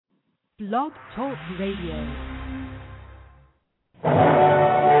Blog Talk Radio.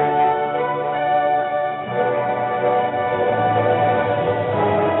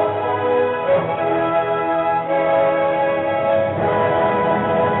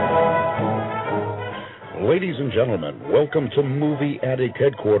 Ladies and gentlemen, welcome to Movie Addict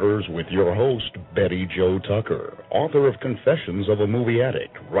Headquarters with your host, Betty Jo Tucker, author of Confessions of a Movie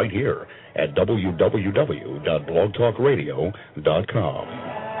Addict, right here at www.blogtalkradio.com.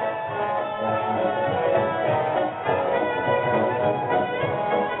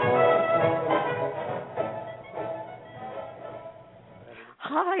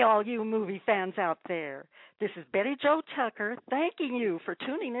 Hi, all you movie fans out there. This is Betty Jo Tucker thanking you for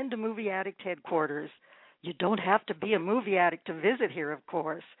tuning in to Movie Addict Headquarters. You don't have to be a movie addict to visit here, of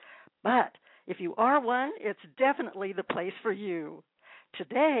course, but if you are one, it's definitely the place for you.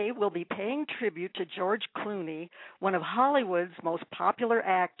 Today, we'll be paying tribute to George Clooney, one of Hollywood's most popular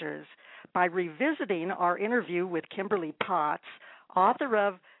actors, by revisiting our interview with Kimberly Potts, author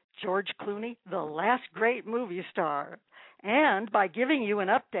of George Clooney, The Last Great Movie Star, and by giving you an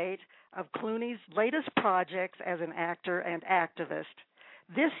update of Clooney's latest projects as an actor and activist.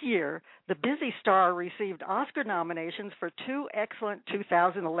 This year, the busy star received Oscar nominations for two excellent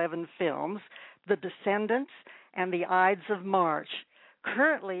 2011 films, The Descendants and the Ides of March.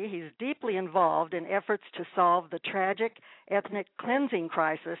 Currently, he's deeply involved in efforts to solve the tragic ethnic cleansing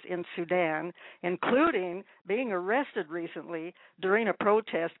crisis in Sudan, including being arrested recently during a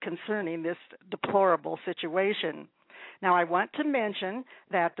protest concerning this deplorable situation. Now, I want to mention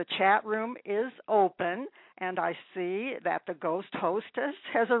that the chat room is open, and I see that the ghost hostess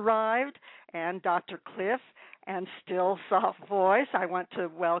has arrived, and Dr. Cliff and Still Soft Voice. I want to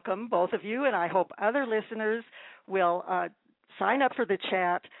welcome both of you, and I hope other listeners will sign up for the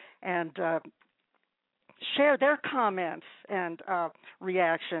chat and share their comments and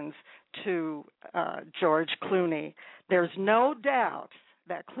reactions to George Clooney. There's no doubt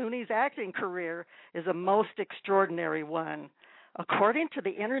that Clooney's acting career is a most extraordinary one. According to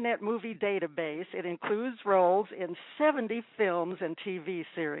the Internet Movie Database, it includes roles in 70 films and TV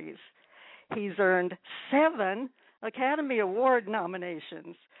series. He's earned 7 Academy Award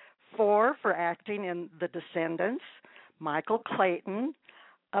nominations, 4 for acting in The Descendants, Michael Clayton,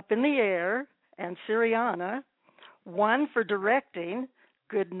 Up in the Air, and Syriana, 1 for directing,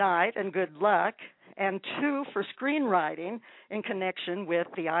 Good Night and Good Luck, and 2 for screenwriting in connection with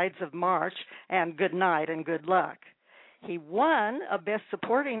The Ides of March and Good Night and Good Luck. He won a Best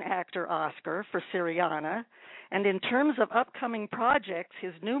Supporting Actor Oscar for Syriana, and in terms of upcoming projects,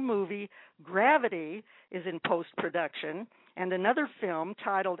 his new movie, Gravity, is in post-production, and another film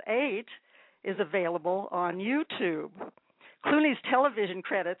titled 8 is available on YouTube. Clooney's television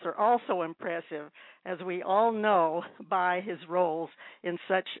credits are also impressive, as we all know by his roles in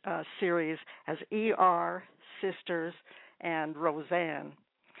such series as ER, Sisters, and Roseanne.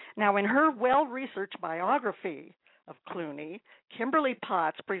 Now, in her well-researched biography of Clooney, Kimberly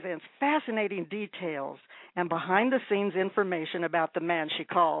Potts presents fascinating details and behind-the-scenes information about the man she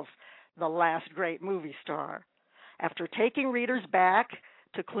calls the last great movie star. After taking readers back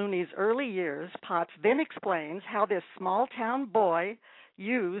to Clooney's early years, Potts then explains how this small-town boy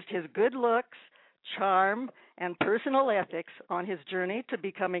used his good looks, charm, and personal ethics on his journey to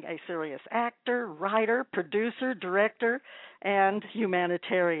becoming a serious actor, writer, producer, director, and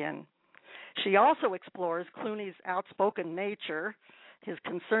humanitarian. She also explores Clooney's outspoken nature, his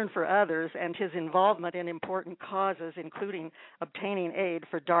concern for others, and his involvement in important causes, including obtaining aid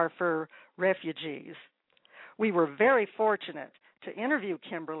for Darfur refugees. We were very fortunate to interview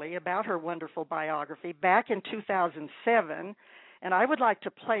Kimberly about her wonderful biography back in 2007, and I would like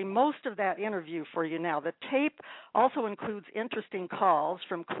to play most of that interview for you now. The tape also includes interesting calls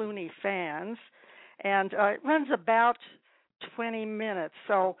from Clooney fans, and it runs about 20 minutes,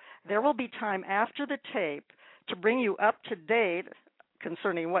 so there will be time after the tape to bring you up to date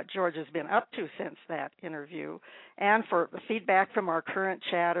concerning what George has been up to since that interview, and for feedback from our current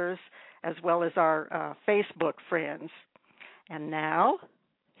chatters as well as our Facebook friends. And now,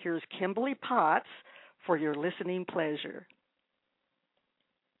 here's Kimberly Potts for your listening pleasure.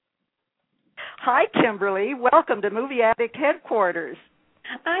 Hi, Kimberly. Welcome to Movie Addict Headquarters.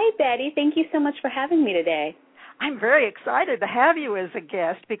 Hi, Betty. Thank you so much for having me today. I'm very excited to have you as a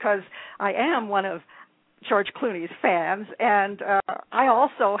guest because I am one of George Clooney's fans, and I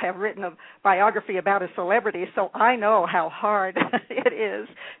also have written a biography about a celebrity, so I know how hard it is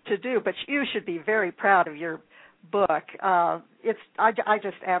to do, but you should be very proud of your book. I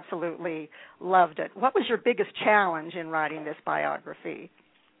just absolutely loved it. What was your biggest challenge in writing this biography?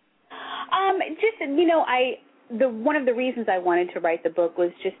 I one of the reasons I wanted to write the book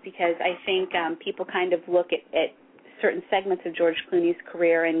was just because I think people kind of look at certain segments of George Clooney's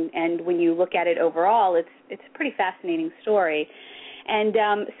career, and when you look at it overall, it's a pretty fascinating story. And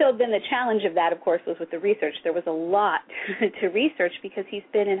so then the challenge of that, of course, was with the research. There was a lot to research because he's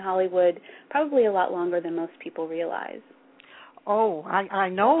been in Hollywood probably a lot longer than most people realize. Oh, I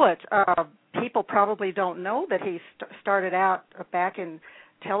know it. People probably don't know that he started out back in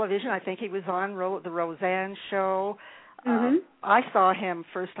television. I think he was on the Roseanne show. Mm-hmm. I saw him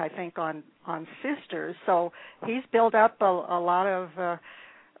first, I think, on Sisters. So he's built up a lot of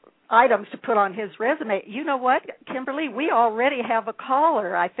items to put on his resume. You know what, Kimberly? We already have a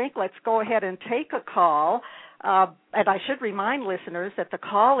caller. I think let's go ahead and take a call. And I should remind listeners that the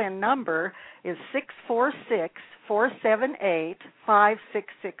call-in number is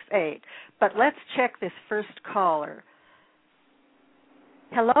 646-478-5668. But let's check this first caller.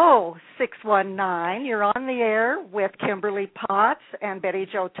 Hello, 619. You're on the air with Kimberly Potts and Betty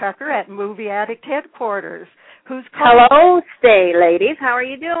Jo Tucker at Movie Addict Headquarters. Who's calling? Hello, stay ladies. How are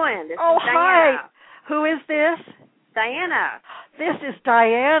you doing? This is Diana. Hi. Who is this? Diana. This is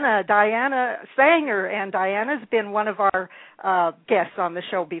Diana Sanger, and Diana's been one of our guests on the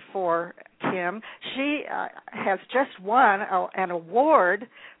show before, Kim. She has just won an award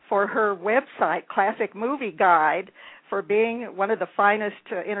for her website, Classic Movie Guide, for being one of the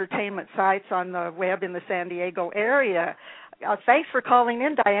finest entertainment sites on the web in the San Diego area. Thanks for calling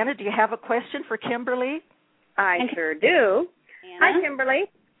in, Diana. Do you have a question for Kimberly? I sure do. Anna? Hi, Kimberly.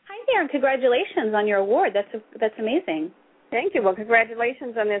 Hi there, and congratulations on your award. That's amazing. Thank you. Well,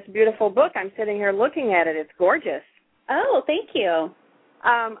 congratulations on this beautiful book. I'm sitting here looking at it. It's gorgeous. Oh, thank you.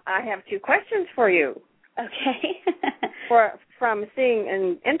 I have two questions for you. Okay. From seeing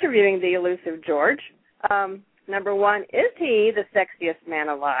and interviewing the elusive George, number one, is he the sexiest man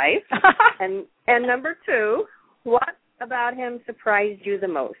alive? and number two, what about him surprised you the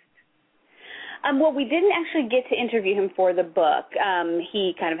most? Well, we didn't actually get to interview him for the book.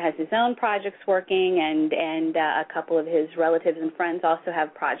 He kind of has his own projects working, and a couple of his relatives and friends also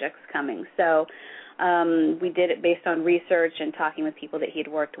have projects coming. So we did it based on research and talking with people that he'd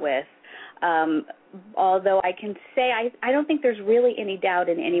worked with. Although I can say I don't think there's really any doubt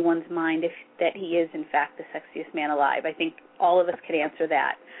in anyone's mind that he is, in fact, the sexiest man alive. I think all of us could answer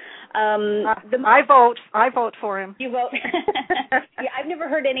that. I vote for him. You vote? Yeah, I've never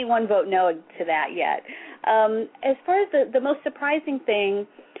heard anyone vote no to that yet. As far as the most surprising thing,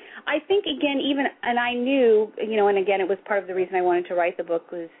 I think, again, and I knew, and again, it was part of the reason I wanted to write the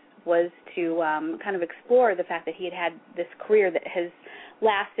book was to kind of explore the fact that he had this career that has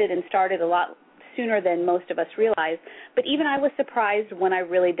lasted and started a lot sooner than most of us realize. But even I was surprised when I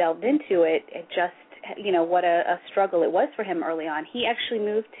really delved into it, what a struggle it was for him early on. He actually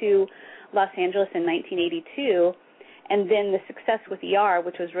moved to Los Angeles in 1982, and then the success with ER,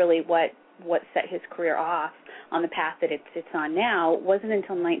 which was really what set his career off on the path that it's on now, wasn't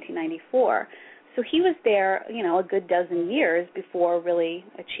until 1994. So he was there, a good dozen years before really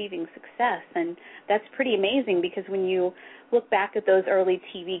achieving success, and that's pretty amazing because when you look back at those early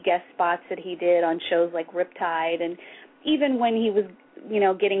TV guest spots that he did on shows like Riptide, and even when he was,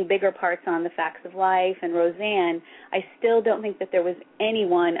 getting bigger parts on The Facts of Life and Roseanne, I still don't think that there was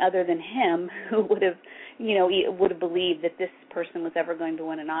anyone other than him who would have believed that this person was ever going to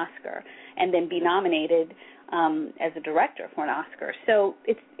win an Oscar and then be nominated as a director for an Oscar. So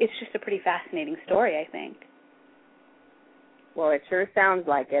it's just a pretty fascinating story, I think. Well, it sure sounds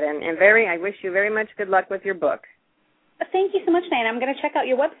like it, and I wish you very much good luck with your book. Thank you so much, Diana. I'm going to check out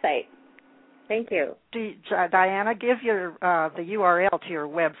your website. Thank you. Diana, give the URL to your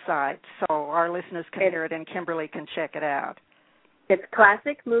website so our listeners can hear it and Kimberly can check it out. It's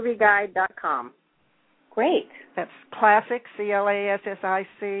classicmovieguide.com. Great. That's classic,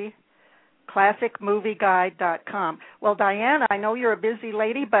 CLASSIC, classicmovieguide.com. Well, Diana, I know you're a busy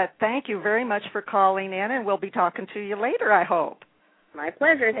lady, but thank you very much for calling in, and we'll be talking to you later, I hope. My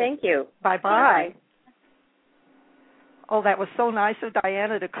pleasure. Thank you. Bye-bye. Bye. Oh, that was so nice of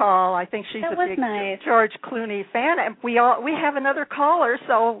Diana to call. I think she's a big George Clooney fan. And we have another caller,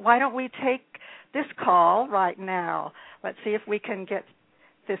 so why don't we take this call right now? Let's see if we can get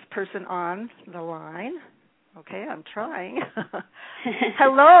this person on the line. Okay, I'm trying.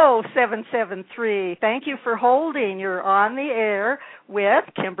 Hello, 773. Thank you for holding. You're on the air with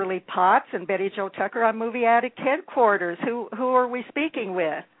Kimberly Potts and Betty Jo Tucker on Movie Addict Headquarters. Who are we speaking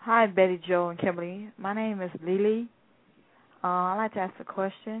with? Hi, Betty Jo and Kimberly. My name is Lily. I'd like to ask a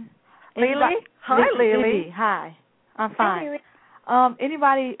question. Lily? Hi, Lily. Hi. I'm fine. Hi, Lily.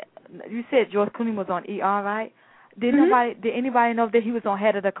 Anybody, you said George Clooney was on ER, right? Did anybody know that he was on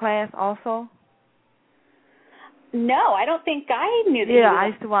Head of the Class also? No, I don't think I knew that. Yeah, I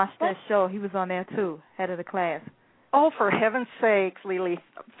used to watch that show. He was on there too, head of the class. Oh, for heaven's sakes, Lily,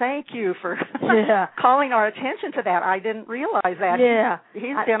 thank you for Yeah. calling our attention to that. I didn't realize that. Yeah.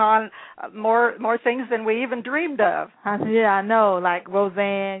 He's been on more things than we even dreamed of. Yeah, I know, like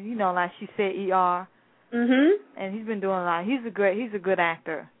Roseanne, you know, like she said, ER. Mhm. And he's been doing a lot. He's a good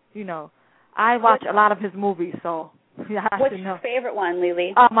actor, you know. I watch a lot of his movies, so yeah, I What's should know. your favorite one,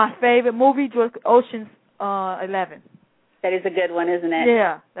 Lily? My favorite movie, Ocean's 11. That is a good one, isn't it?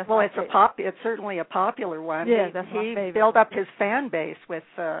 Yeah. It's certainly a popular one. Yeah, that's my he favorite. built up his fan base with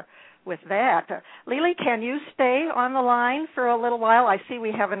that. Lily, can you stay on the line for a little while? I see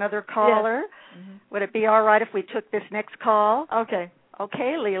we have another caller. Yes. Mm-hmm. Would it be all right if we took this next call? Okay.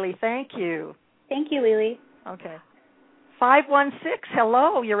 Okay, Lily, thank you. Thank you, Lily. Okay. 516,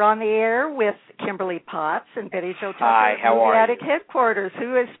 hello. You're on the air with Kimberly Potts and Betty Jo Tucker. Hi, how are you? Addict Headquarters.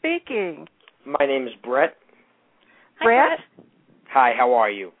 Who is speaking? My name is Brett. Brett? Hi, how are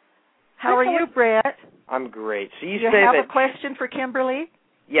you? How are you, Brett? I'm great. So you Do you say have that... a question for Kimberly?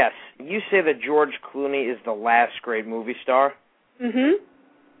 Yes. You say that George Clooney is the last great movie star? Mhm.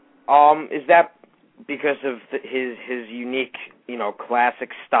 Is that because of his unique,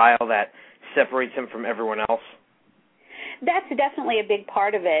 classic style that separates him from everyone else? That's definitely a big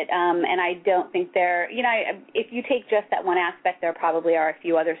part of it, and I don't think if you take just that one aspect, there probably are a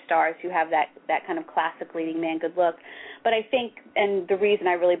few other stars who have that kind of classic leading man good look. But I think, and the reason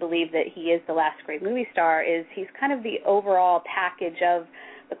I really believe that he is the last great movie star is he's kind of the overall package of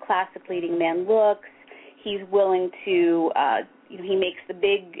the classic leading man looks. He's willing to, he makes the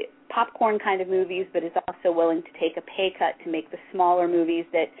big popcorn kind of movies, but is also willing to take a pay cut to make the smaller movies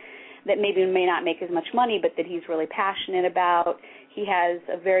that maybe may not make as much money, but that he's really passionate about. He has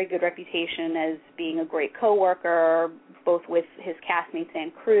a very good reputation as being a great coworker, both with his castmates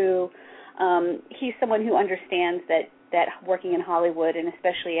and crew. He's someone who understands that working in Hollywood, and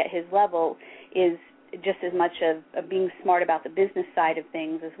especially at his level, is just as much of being smart about the business side of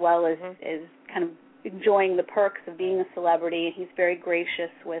things as well as kind of enjoying the perks of being a celebrity. He's very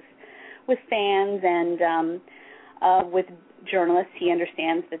gracious with fans and with journalists. He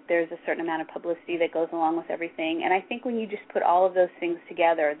understands that there's a certain amount of publicity that goes along with everything. And I think when you just put all of those things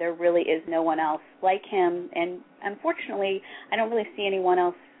together, there really is no one else like him. And unfortunately, I don't really see anyone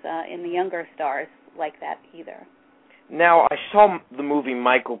else in the younger stars like that either. Now, I saw the movie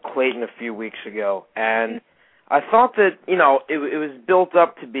Michael Clayton a few weeks ago, and I thought that, it was built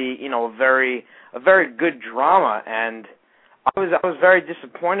up to be, a very good drama, and I was very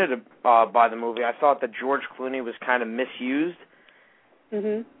disappointed by the movie. I thought that George Clooney was kind of misused.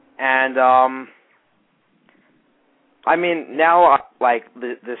 Mhm. And now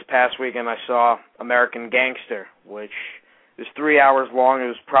this past weekend I saw American Gangster, which is 3 hours long. It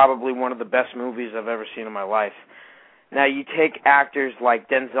was probably one of the best movies I've ever seen in my life. Now you take actors like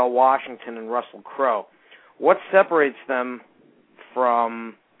Denzel Washington and Russell Crowe. What separates them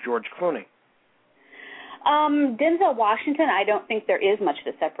from George Clooney? Denzel Washington, I don't think there is much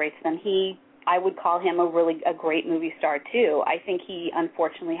that separates them. I would call him a great movie star too. I think he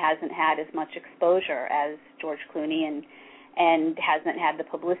unfortunately hasn't had as much exposure as George Clooney and hasn't had the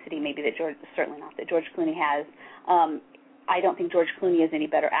publicity maybe that certainly not that George Clooney has. I don't think George Clooney is any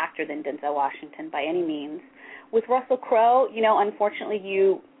better actor than Denzel Washington by any means. With Russell Crowe, unfortunately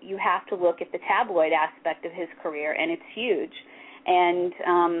you have to look at the tabloid aspect of his career, and it's huge. And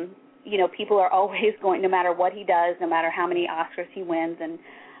people are always going, no matter what he does, no matter how many Oscars he wins, and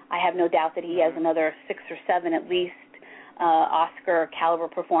I have no doubt that he has another 6 or 7 at least Oscar caliber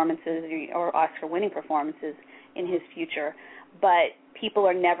performances or Oscar winning performances in his future. But people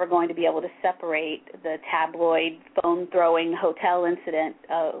are never going to be able to separate the tabloid phone throwing hotel incident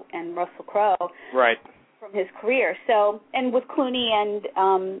and Russell Crowe from his career. So, and with Clooney and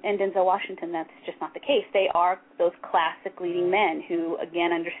Denzel Washington, that's just not the case. They are those classic leading men who,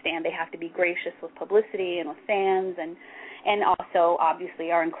 again, understand they have to be gracious with publicity and with fans, and also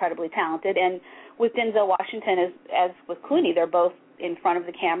obviously are incredibly talented. And with Denzel Washington, as with Clooney, they're both in front of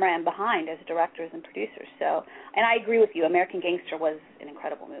the camera and behind as directors and producers. So, and I agree with you. American Gangster was an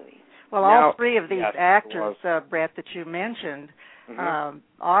incredible movie. Well, all three of these actors, Brett, that you mentioned,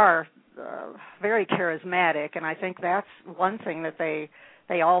 are very charismatic, and I think that's one thing that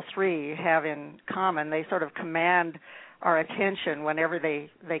they all three have in common. They sort of command our attention whenever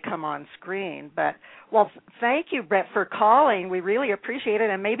they come on screen. But, well, thank you, Brett, for calling. We really appreciate it,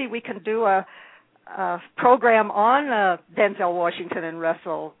 and maybe we can do a program on Denzel Washington and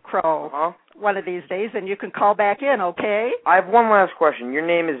Russell Crowe one of these days, and you can call back in, okay? I have one last question. Your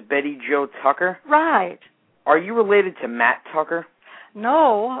name is Betty Jo Tucker? Right. Are you related to Matt Tucker?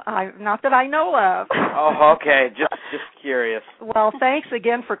 No, not that I know of. Oh, okay. Just curious. Well, thanks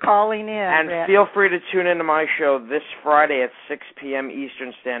again for calling in. And Brett. feel free to tune into my show this Friday at 6 p.m.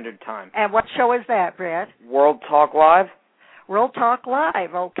 Eastern Standard Time. And what show is that, Brett? World Talk Live. World Talk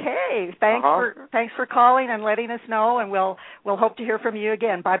Live. Okay. Thanks for calling and letting us know, and we'll hope to hear from you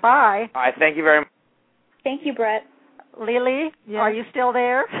again. Bye-bye. All right. Thank you very much. Thank you, Brett. Lily, Yes. Are you still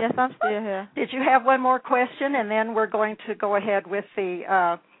there? Yes, I'm still here. Did you have one more question, and then we're going to go ahead with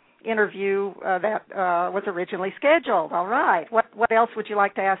the interview that was originally scheduled. All right. What else would you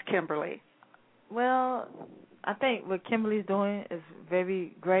like to ask Kimberly? Well, I think what Kimberly's doing is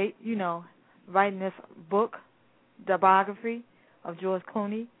very great, writing this book, the biography of George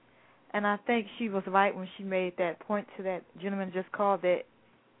Clooney. And I think she was right when she made that point to that gentleman just called that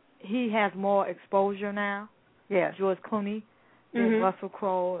he has more exposure now. Yes. George Clooney, than Russell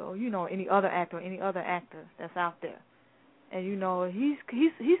Crowe, or any other actor that's out there. And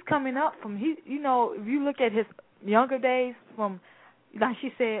he's coming up from if you look at his younger days from, like she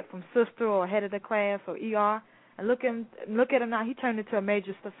said, from Sister or Head of the Class or ER, and look at him now. He turned into a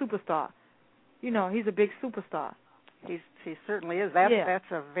major superstar. He's a big superstar. He certainly is. That's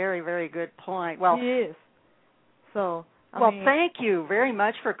a very, very good point. Well, he is. So. Thank you very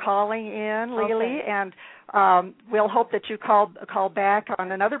much for calling in, Lily, okay. And we'll hope that you call back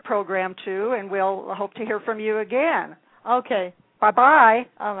on another program, too, and we'll hope to hear from you again. Okay. Bye-bye.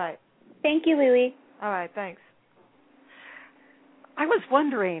 All right. Thank you, Lily. All right, thanks. I was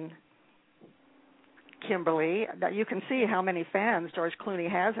wondering, Kimberly, that you can see how many fans George Clooney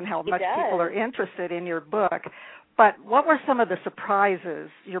has and how much people are interested in your book, but what were some of the surprises,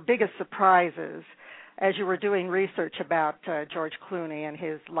 your biggest surprises, as you were doing research about George Clooney and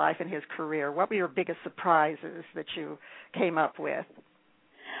his life and his career? What were your biggest surprises that you came up with?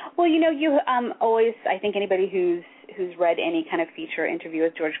 Well, you always, I think anybody who's read any kind of feature interview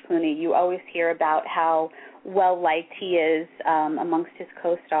with George Clooney, you always hear about how well-liked he is amongst his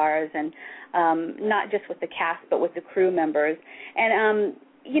co-stars, and not just with the cast but with the crew members. And,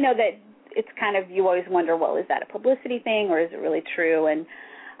 that it's kind of, you always wonder, well, is that a publicity thing or is it really true? And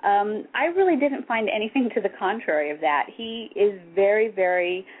I really didn't find anything to the contrary of that. He is very,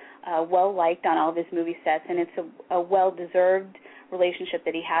 very well-liked on all of his movie sets, and it's a well-deserved relationship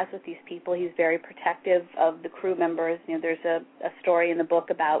that he has with these people. He's very protective of the crew members. There's a story in the book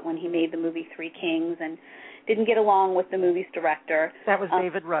about when he made the movie Three Kings and didn't get along with the movie's director. That was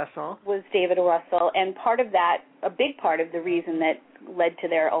David Russell. And part of that, a big part of the reason that led to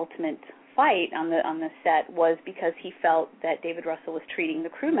their ultimate fight on the set was because he felt that David Russell was treating the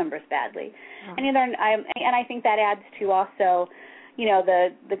crew members badly. Oh. And I think that adds to also,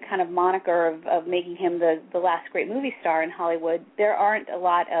 the kind of moniker of making him the last great movie star in Hollywood. There aren't a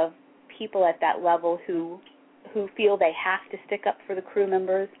lot of people at that level who feel they have to stick up for the crew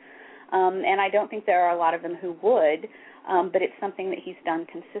members, and I don't think there are a lot of them who would, but it's something that he's done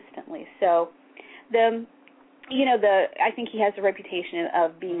consistently. So I think he has a reputation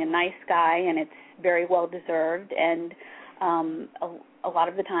of being a nice guy, and it's very well deserved. And a lot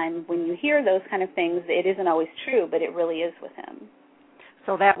of the time when you hear those kind of things, it isn't always true, but it really is with him.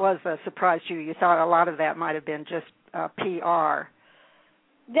 So that was a surprise to you. You thought a lot of that might have been just PR.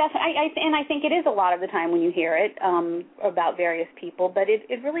 Definitely, and I think it is a lot of the time when you hear it about various people, but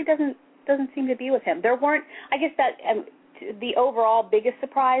it really doesn't seem to be with him. There weren't, I guess that the overall biggest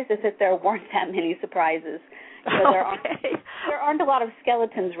surprise is that there weren't that many surprises. There aren't a lot of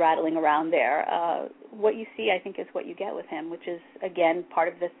skeletons rattling around there. What you see, I think, is what you get with him, which is, again, part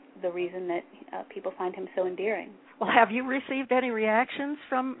of the reason that people find him so endearing. Well, have you received any reactions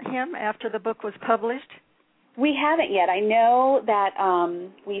from him after the book was published? We haven't yet. I know that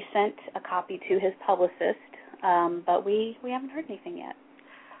we sent a copy to his publicist, but we haven't heard anything yet.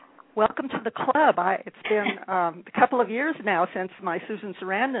 Welcome to the club. It's been a couple of years now since my Susan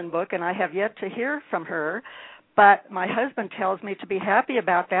Sarandon book, and I have yet to hear from her. But my husband tells me to be happy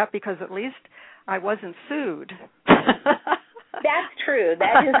about that because at least I wasn't sued. That's true.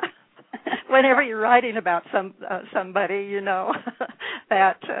 That is. Whenever you're writing about somebody,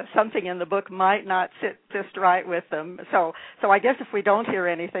 that something in the book might not sit just right with them. So I guess if we don't hear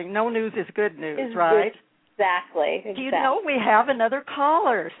anything, no news is good news, right? Exactly. Do you know we have another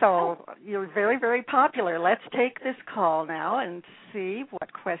caller? So you're very, very popular. Let's take this call now and see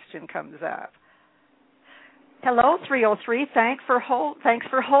what question comes up. Hello, 303. Thanks for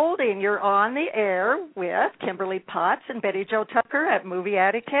holding. You're on the air with Kimberly Potts and Betty Jo Tucker at Movie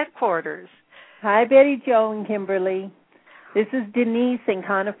Addict Headquarters. Hi, Betty Jo and Kimberly. This is Denise in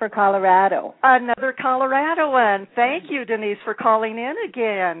Conifer, Colorado. Another Coloradoan. Thank you, Denise, for calling in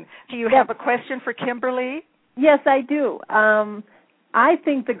again. Do you have a question for Kimberly? Yes, I do. I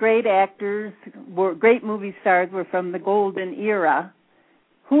think the great actors, great movie stars, were from the golden era.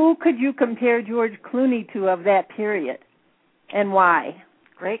 Who could you compare George Clooney to of that period, and why?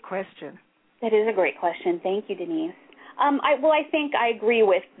 Great question. That is a great question. Thank you, Denise. I think I agree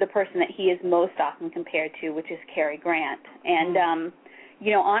with the person that he is most often compared to, which is Cary Grant. And,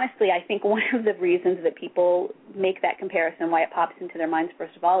 honestly, I think one of the reasons that people make that comparison, why it pops into their minds,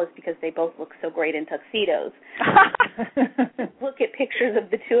 first of all, is because they both look so great in tuxedos. Look at pictures of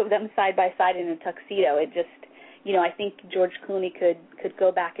the two of them side by side in a tuxedo. It just, I think George Clooney could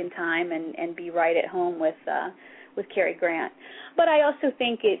go back in time and be right at home with Cary Grant. But I also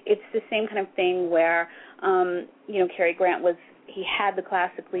think it's the same kind of thing where, Cary Grant he had the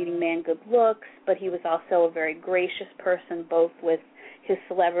classic leading man good looks, but he was also a very gracious person, both with his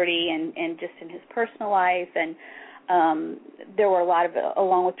celebrity and just in his personal life. And there were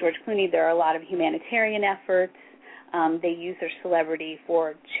along with George Clooney, there are a lot of humanitarian efforts. They use their celebrity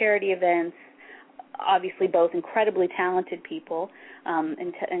for charity events. Obviously, both incredibly talented people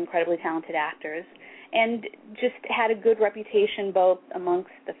and incredibly talented actors, and just had a good reputation both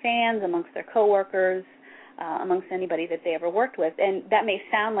amongst the fans, amongst their coworkers, amongst anybody that they ever worked with. And that may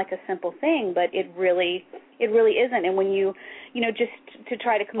sound like a simple thing, but it really isn't. And when you just to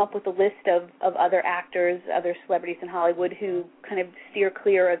try to come up with a list of other actors, other celebrities in Hollywood who kind of steer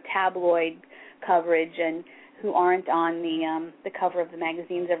clear of tabloid coverage and who aren't on the cover of the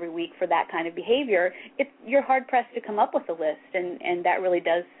magazines every week for that kind of behavior, you're hard pressed to come up with a list, and that really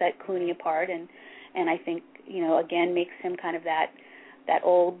does set Clooney apart, and I think again makes him kind of that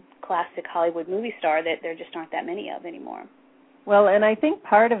old classic Hollywood movie star that there just aren't that many of anymore. Well, and I think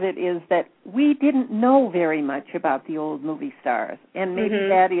part of it is that we didn't know very much about the old movie stars, and maybe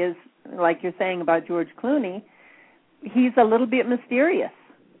that is, like you're saying about George Clooney, he's a little bit mysterious.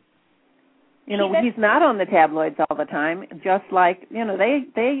 He's not on the tabloids all the time, just like,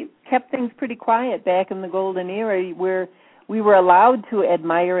 they kept things pretty quiet back in the golden era where we were allowed to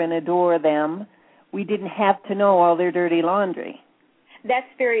admire and adore them. We didn't have to know all their dirty laundry. That's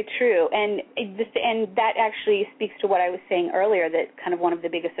very true, and that actually speaks to what I was saying earlier, that kind of one of the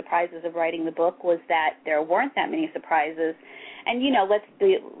biggest surprises of writing the book was that there weren't that many surprises. And,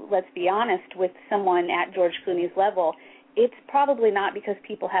 let's be honest, with someone at George Clooney's level, it's probably not because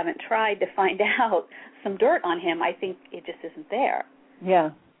people haven't tried to find out some dirt on him. I think it just isn't there. Yeah.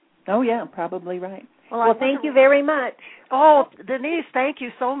 Oh, yeah, probably right. Well, thank you very much. Oh, Denise, thank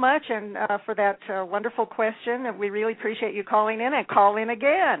you so much and for that wonderful question. And we really appreciate you calling in, and call in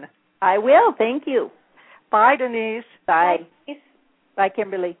again. I will. Thank you. Bye, Denise. Bye. Bye,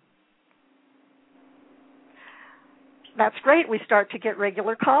 Kimberly. That's great. We start to get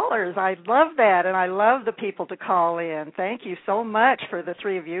regular callers. I love that, and I love the people to call in. Thank you so much for the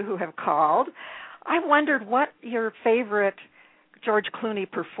three of you who have called. I wondered what your favorite George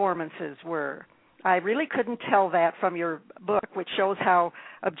Clooney performances were. I really couldn't tell that from your book, which shows how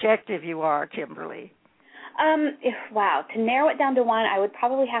objective you are, Kimberly. Wow. To narrow it down to one, I would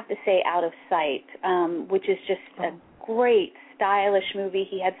probably have to say Out of Sight, which is just a great, stylish movie.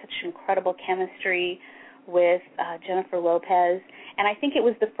 He had such incredible chemistry with Jennifer Lopez, and I think it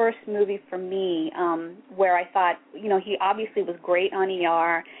was the first movie for me where I thought, he obviously was great on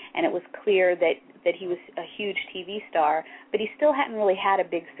ER, and it was clear that he was a huge TV star, but he still hadn't really had a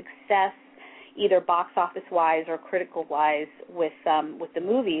big success, either box office-wise or critical-wise, with the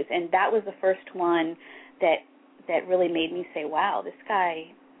movies, and that was the first one that really made me say, wow, this guy,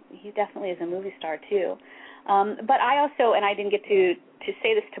 he definitely is a movie star too. But I also, and I didn't get to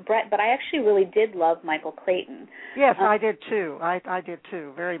say this to Brett, but I actually really did love Michael Clayton. Yes, I did too. I did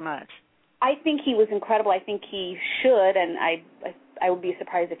too, very much. I think he was incredible. I think he should, and I would be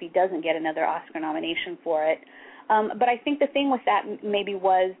surprised if he doesn't get another Oscar nomination for it. But I think the thing with that maybe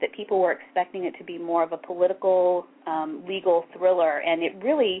was that people were expecting it to be more of a political, legal thriller, and it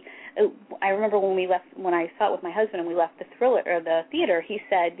really. I remember when I saw it with my husband and we left the theater. He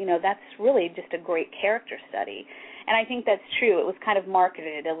said, that's really just a great character study, and I think that's true. It was kind of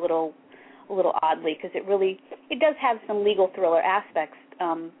marketed a little oddly because it does have some legal thriller aspects,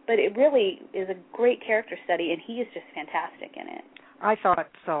 but it really is a great character study, and he is just fantastic in it. I thought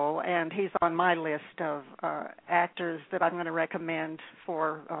so, and he's on my list of actors that I'm going to recommend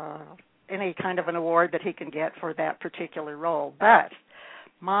for any kind of an award that he can get for that particular role. But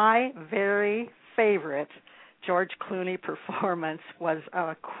my very favorite George Clooney performance was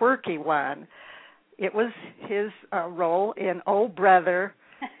a quirky one. It was his role in Oh Brother,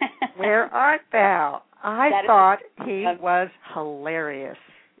 Where Art Thou? I thought he was hilarious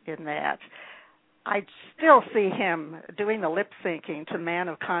in that. I still see him doing the lip syncing to Man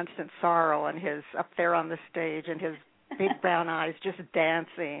of Constant Sorrow and his up there on the stage and his big brown eyes just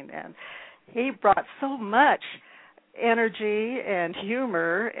dancing. And he brought so much energy and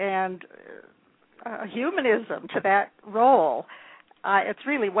humor and humanism to that role. It's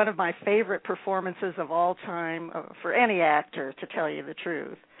really one of my favorite performances of all time for any actor, to tell you the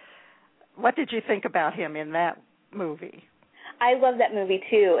truth. What did you think about him in that movie? I love that movie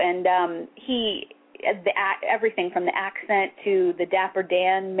too, and everything from the accent to the Dapper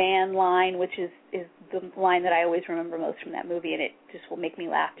Dan man line, which is the line that I always remember most from that movie, and it just will make me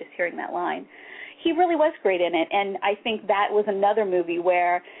laugh just hearing that line. He really was great in it, and I think that was another movie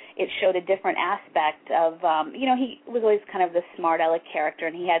where it showed a different aspect of, he was always kind of the smart aleck character,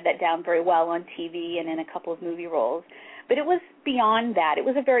 and he had that down very well on TV and in a couple of movie roles. But it was beyond that. It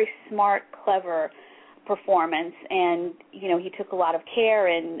was a very smart, clever performance, and, he took a lot of care,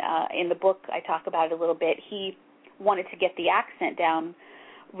 and in the book I talk about it a little bit. He wanted to get the accent down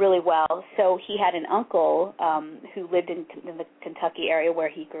really well, so he had an uncle who lived in the Kentucky area where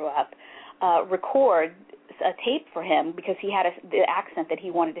he grew up, record a tape for him because he had the accent that he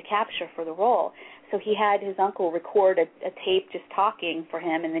wanted to capture for the role. So he had his uncle record a tape just talking for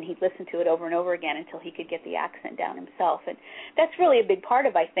him, and then he'd listen to it over and over again until he could get the accent down himself. And that's really a big part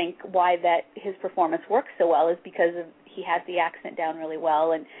of, I think, why that his performance works so well is because he has the accent down really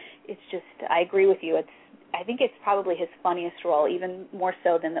well. And it's just, I agree with you. I think it's probably his funniest role, even more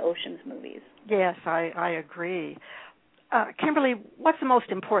so than the Ocean's movies. Yes, I agree. Kimberly, what's the most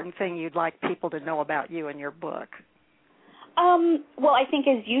important thing you'd like people to know about you and your book? Well, I think,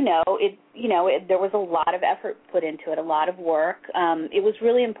 as you know, there was a lot of effort put into it, a lot of work. It was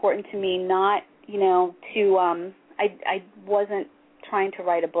really important to me not, I wasn't trying to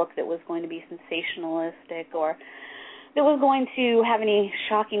write a book that was going to be sensationalistic or that was going to have any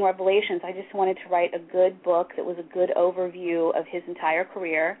shocking revelations. I just wanted to write a good book that was a good overview of his entire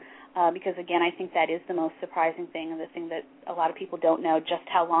career. Because, again, I think that is the most surprising thing and the thing that a lot of people don't know, just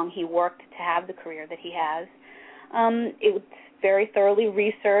how long he worked to have the career that he has. It was very thoroughly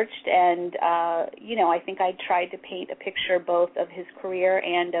researched, and, I think I tried to paint a picture both of his career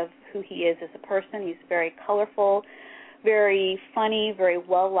and of who he is as a person. He's very colorful, very funny, very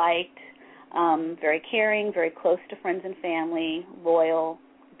well-liked, very caring, very close to friends and family, loyal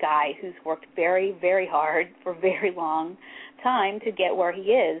guy who's worked very, very hard for a very long time to get where he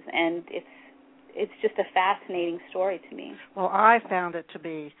is, and it's just a fascinating story to me. Well, I found it to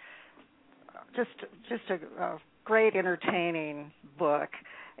be just a great, entertaining book,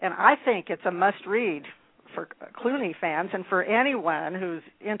 and I think it's a must-read for Clooney fans and for anyone who's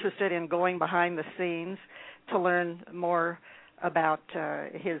interested in going behind the scenes to learn more about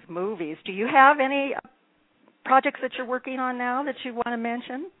his movies. Do you have any projects that you're working on now that you want to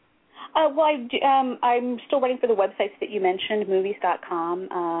mention? Well, I'm still waiting for the websites that you mentioned, movies.com.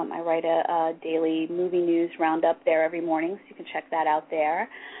 I write a daily movie news roundup there every morning, so you can check that out there.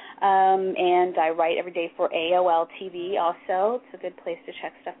 And I write every day for AOL TV also. It's a good place to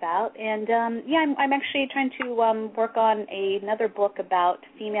check stuff out. And, I'm actually trying to work on another book about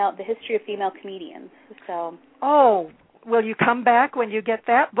the history of female comedians. So. Oh, will you come back when you get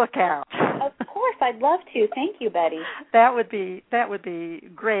that book out? Of course, I'd love to. Thank you, Betty. That would be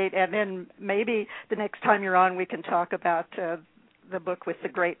great. And then maybe the next time you're on, we can talk about the book with the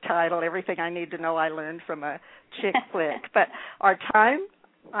great title, Everything I Need to Know I Learned from a Chick Flick. But our time,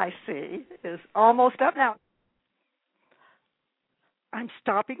 I see, is almost up now. I'm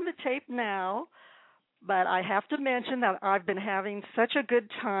stopping the tape now. But I have to mention that I've been having such a good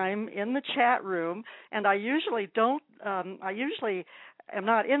time in the chat room, and I usually am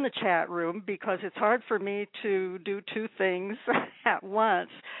not in the chat room because it's hard for me to do two things at once.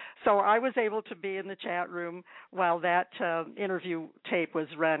 So I was able to be in the chat room while that interview tape was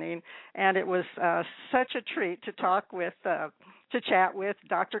running, and it was such a treat to chat with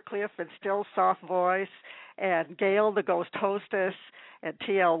Dr. Cliff and Still Soft Voice, and Gail, the ghost hostess, and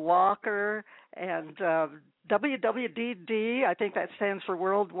T.L. Walker, and WWDD, I think that stands for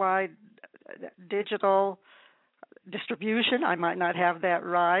Worldwide Digital Distribution. I might not have that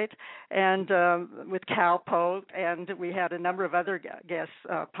right. And with Cowpoke, and we had a number of other guests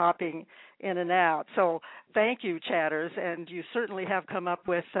popping in and out. So thank you, chatters, and you certainly have come up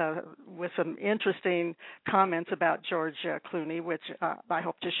with some interesting comments about George Clooney, which I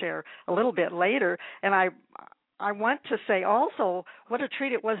hope to share a little bit later. And I want to say also what a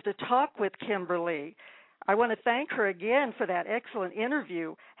treat it was to talk with Kimberly. I want to thank her again for that excellent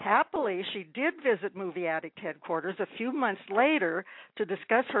interview. Happily, she did visit Movie Addict Headquarters a few months later to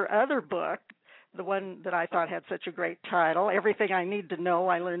discuss her other book, the one that I thought had such a great title, Everything I Need to Know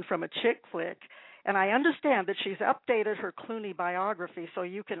I Learned from a Chick Flick. And I understand that she's updated her Clooney biography, so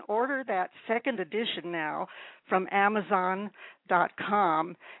you can order that second edition now from Amazon.com.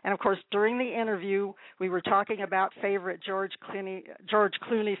 And, of course, during the interview, we were talking about favorite George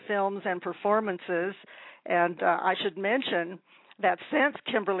Clooney films and performances. And I should mention that since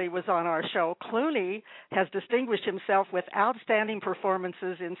Kimberly was on our show, Clooney has distinguished himself with outstanding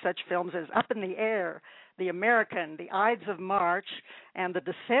performances in such films as Up in the Air, The American, The Ides of March, and The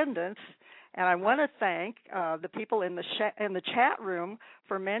Descendants. And I want to thank the people in the chat room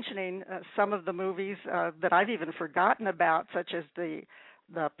for mentioning some of the movies that I've even forgotten about, such as the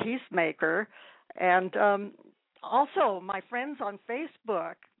Peacemaker. And also my friends on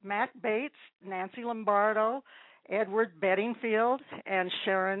Facebook, Matt Bates, Nancy Lombardo, Edward Bedingfield, and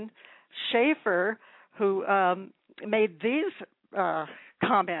Sharon Schaefer, who made these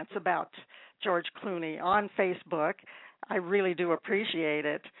comments about George Clooney on Facebook. I really do appreciate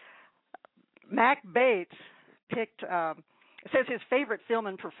it. Mac Bates says his favorite film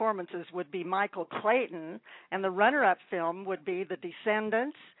and performances would be Michael Clayton, and the runner-up film would be The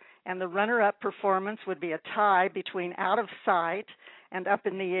Descendants, and the runner-up performance would be a tie between Out of Sight and Up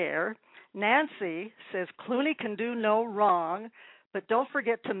in the Air. Nancy says Clooney can do no wrong, but don't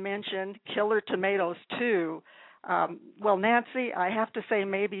forget to mention Killer Tomatoes 2. Well, Nancy, I have to say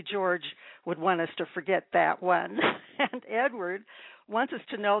maybe George would want us to forget that one. And Edward wants us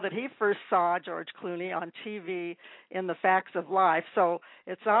to know that he first saw George Clooney on TV in The Facts of Life, so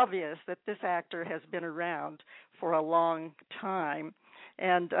it's obvious that this actor has been around for a long time.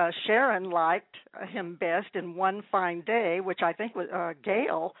 And Sharon liked him best in One Fine Day, which I think was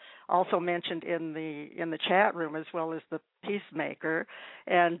Gail also mentioned in the chat room, as well as The Peacemaker.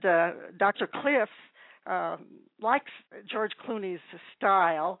 And Dr. Cliff likes George Clooney's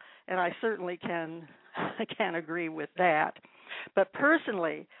style, and I certainly can agree with that. But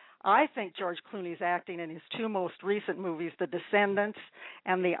personally, I think George Clooney's acting in his two most recent movies, The Descendants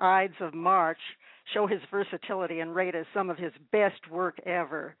and The Ides of March, show his versatility and rate as some of his best work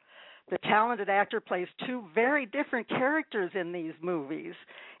ever. The talented actor plays two very different characters in these movies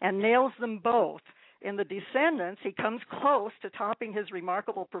and nails them both. In The Descendants, he comes close to topping his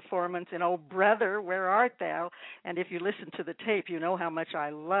remarkable performance in Oh Brother, Where Art Thou? And if you listen to the tape, you know how much I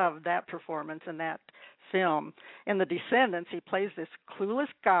love that performance in that film. In The Descendants, he plays this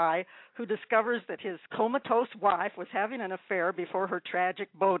clueless guy who discovers that his comatose wife was having an affair before her tragic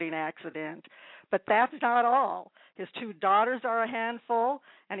boating accident. But that's not all. His two daughters are a handful,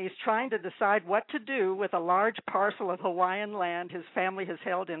 and he's trying to decide what to do with a large parcel of Hawaiian land his family has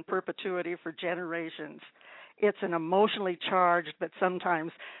held in perpetuity for generations. It's an emotionally charged but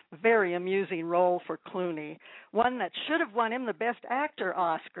sometimes very amusing role for Clooney, one that should have won him the Best Actor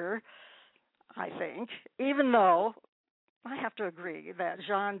Oscar, I think, even though I have to agree that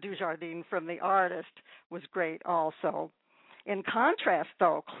Jean Dujardin from The Artist was great also. In contrast,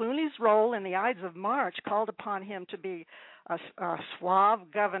 though, Clooney's role in The Ides of March called upon him to be a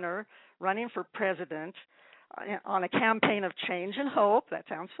suave governor running for president on a campaign of change and hope, that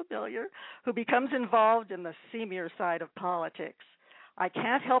sounds familiar, who becomes involved in the seamier side of politics. I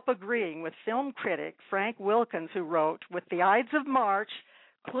can't help agreeing with film critic Frank Wilkins, who wrote, with The Ides of March,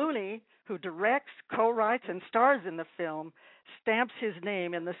 Clooney, who directs, co-writes, and stars in the film, stamps his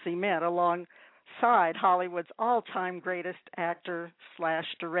name in the cement alongside Hollywood's all-time greatest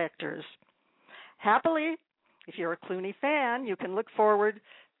actor/directors. Happily, if you're a Clooney fan, you can look forward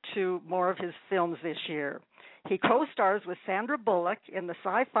to more of his films this year. He co-stars with Sandra Bullock in the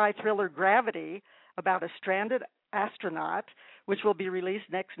sci-fi thriller Gravity about a stranded astronaut, which will be released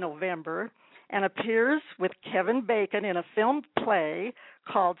next November, and appears with Kevin Bacon in a filmed play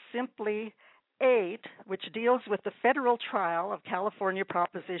called Simply 8, which deals with the federal trial of California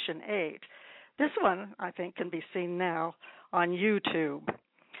Proposition 8. This one, I think, can be seen now on YouTube.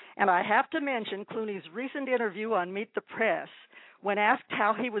 And I have to mention Clooney's recent interview on Meet the Press. When asked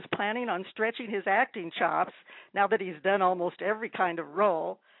how he was planning on stretching his acting chops now that he's done almost every kind of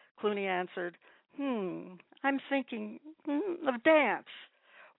role, Clooney answered, I'm thinking of dance.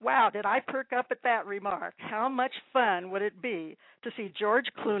 Wow, did I perk up at that remark. How much fun would it be to see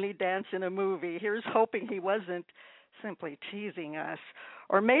George Clooney dance in a movie? Here's hoping he wasn't simply teasing us.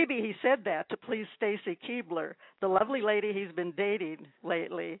 Or maybe he said that to please Stacy Keibler, the lovely lady he's been dating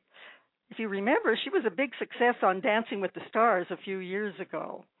lately. If you remember, she was a big success on Dancing with the Stars a few years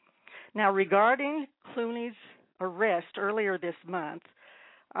ago. Now, regarding Clooney's arrest earlier this month,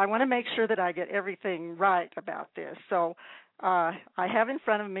 I want to make sure that I get everything right about this. So I have in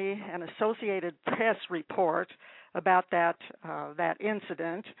front of me an Associated Press report about that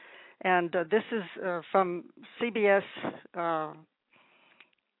incident, and this is from CBS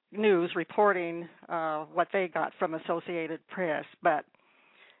News reporting what they got from Associated Press. But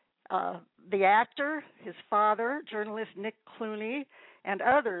the actor, his father, journalist Nick Clooney, and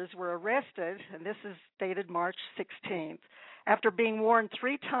others were arrested, and this is dated March 16th, after being warned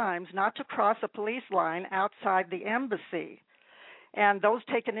 3 times not to cross a police line outside the embassy. And those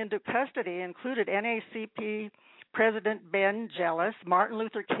taken into custody included NAACP President Ben Jealous, Martin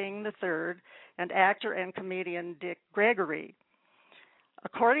Luther King III, and actor and comedian Dick Gregory.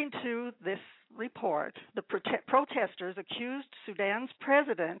 According to this report, the protesters accused Sudan's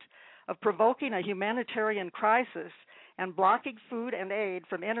president of provoking a humanitarian crisis and blocking food and aid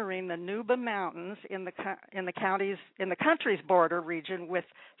from entering the Nuba Mountains in the country's border region with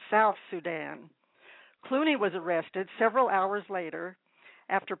South Sudan. Clooney was arrested several hours later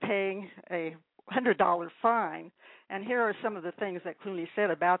after paying a $100 fine, and here are some of the things that Clooney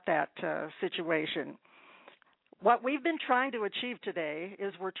said about that situation. What we've been trying to achieve today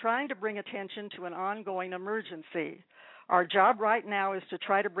is we're trying to bring attention to an ongoing emergency. Our job right now is to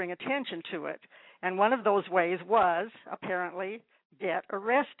try to bring attention to it, and one of those ways was, apparently, get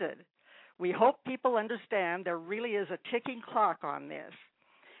arrested. We hope people understand there really is a ticking clock on this,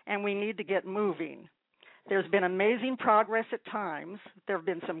 and we need to get moving. There's been amazing progress at times. There have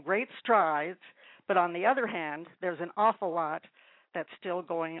been some great strides, but on the other hand, there's an awful lot that's still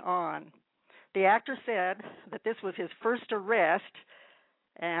going on. The actor said that this was his first arrest,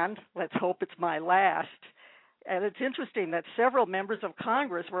 and let's hope it's my last. And it's interesting that several members of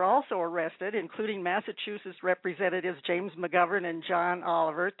Congress were also arrested, including Massachusetts Representatives James McGovern and John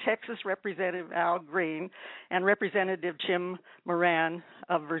Oliver, Texas Representative Al Green, and Representative Jim Moran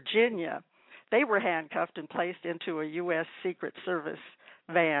of Virginia. They were handcuffed and placed into a U.S. Secret Service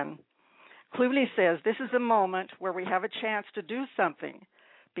van. Clooney says this is a moment where we have a chance to do something,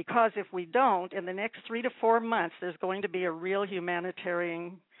 because if we don't, in the next 3 to 4 months, there's going to be a real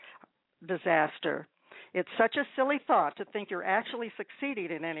humanitarian disaster. It's such a silly thought to think you're actually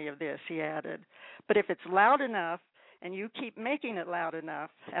succeeding in any of this, he added. But if it's loud enough and you keep making it loud enough,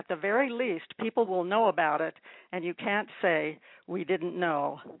 at the very least, people will know about it, and you can't say, we didn't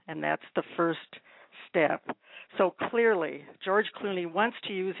know, and that's the first step. So clearly, George Clooney wants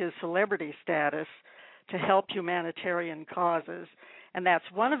to use his celebrity status to help humanitarian causes, and that's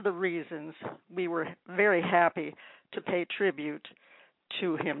one of the reasons we were very happy to pay tribute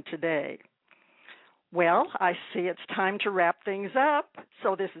to him today. Well, I see it's time to wrap things up.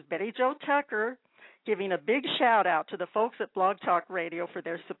 So this is Betty Jo Tucker giving a big shout out to the folks at Blog Talk Radio for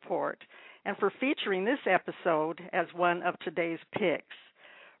their support and for featuring this episode as one of today's picks.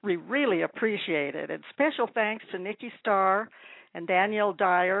 We really appreciate it. And special thanks to Nikki Starr and Danielle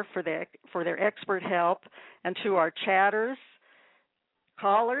Dyer for their expert help, and to our chatters,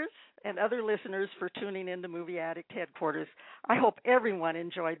 callers, and other listeners for tuning in to Movie Addict Headquarters. I hope everyone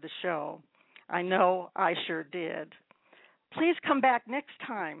enjoyed the show. I know I sure did. Please come back next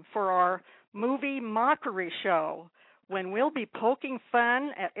time for our movie mockery show, when we'll be poking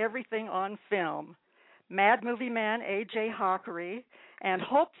fun at everything on film. Mad Movie Man A.J. Hockery and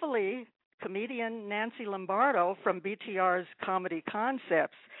hopefully comedian Nancy Lombardo from BTR's Comedy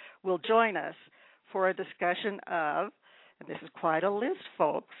Concepts will join us for a discussion of, and this is quite a list,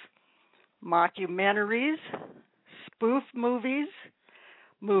 folks, mockumentaries, spoof movies,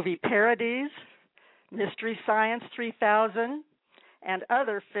 movie parodies, Mystery Science 3000, and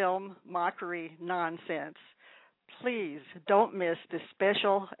other film mockery nonsense. Please don't miss this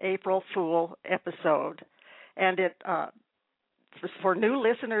special April Fool episode. And for new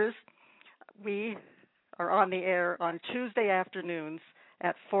listeners, we are on the air on Tuesday afternoons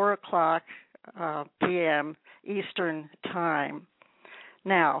at 4 o'clock p.m. Eastern Time.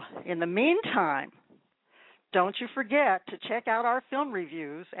 Now, in the meantime, don't you forget to check out our film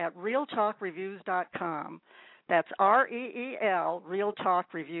reviews at realtalkreviews.com. That's REEL,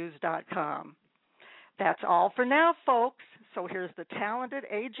 realtalkreviews.com. That's all for now, folks. So here's the talented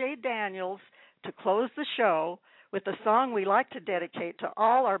A.J. Daniels to close the show with a song we like to dedicate to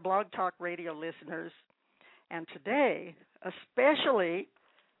all our Blog Talk Radio listeners. And today, especially,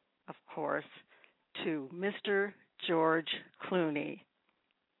 of course, to Mr. George Clooney.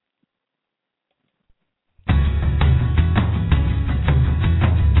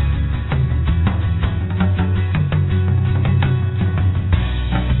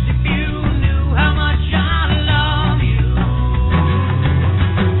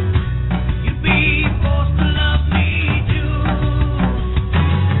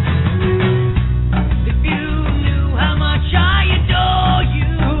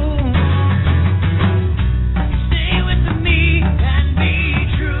 And be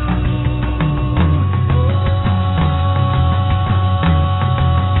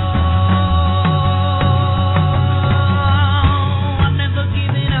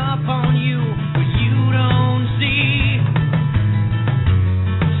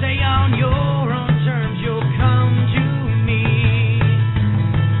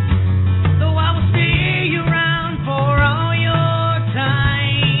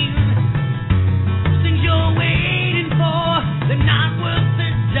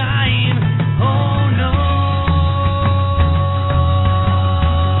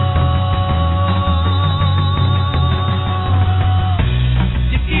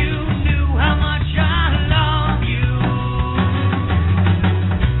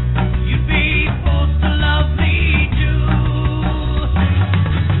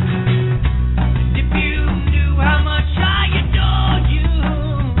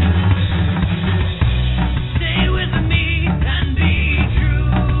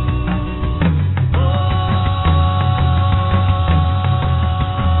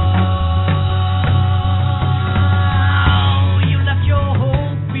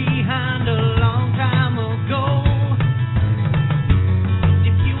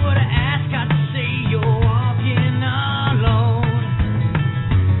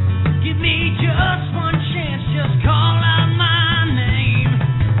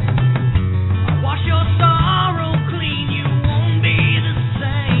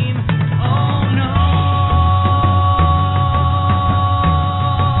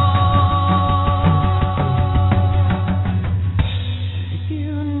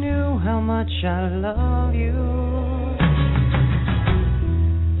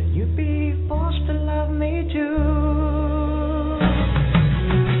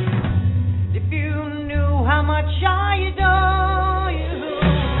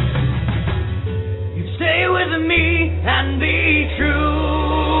be true.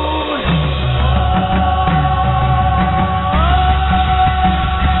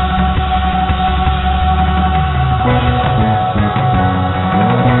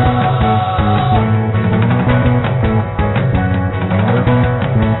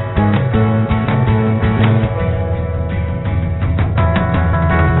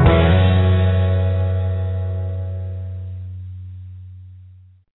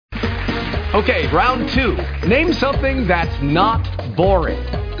 Okay, round two. Name something that's not boring.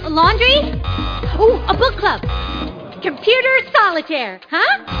 A laundry? Ooh, a book club. Computer solitaire,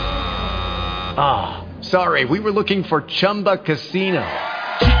 huh? Ah, sorry, we were looking for Chumba Casino.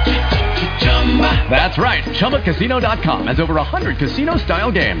 That's right, ChumbaCasino.com has over 100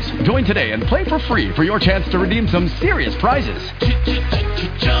 casino-style games. Join today and play for free for your chance to redeem some serious prizes.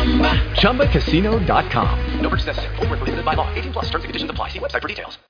 ChumbaCasino.com. No purchase necessary. Void where prohibited by law. 18+ terms and conditions apply. See website for details.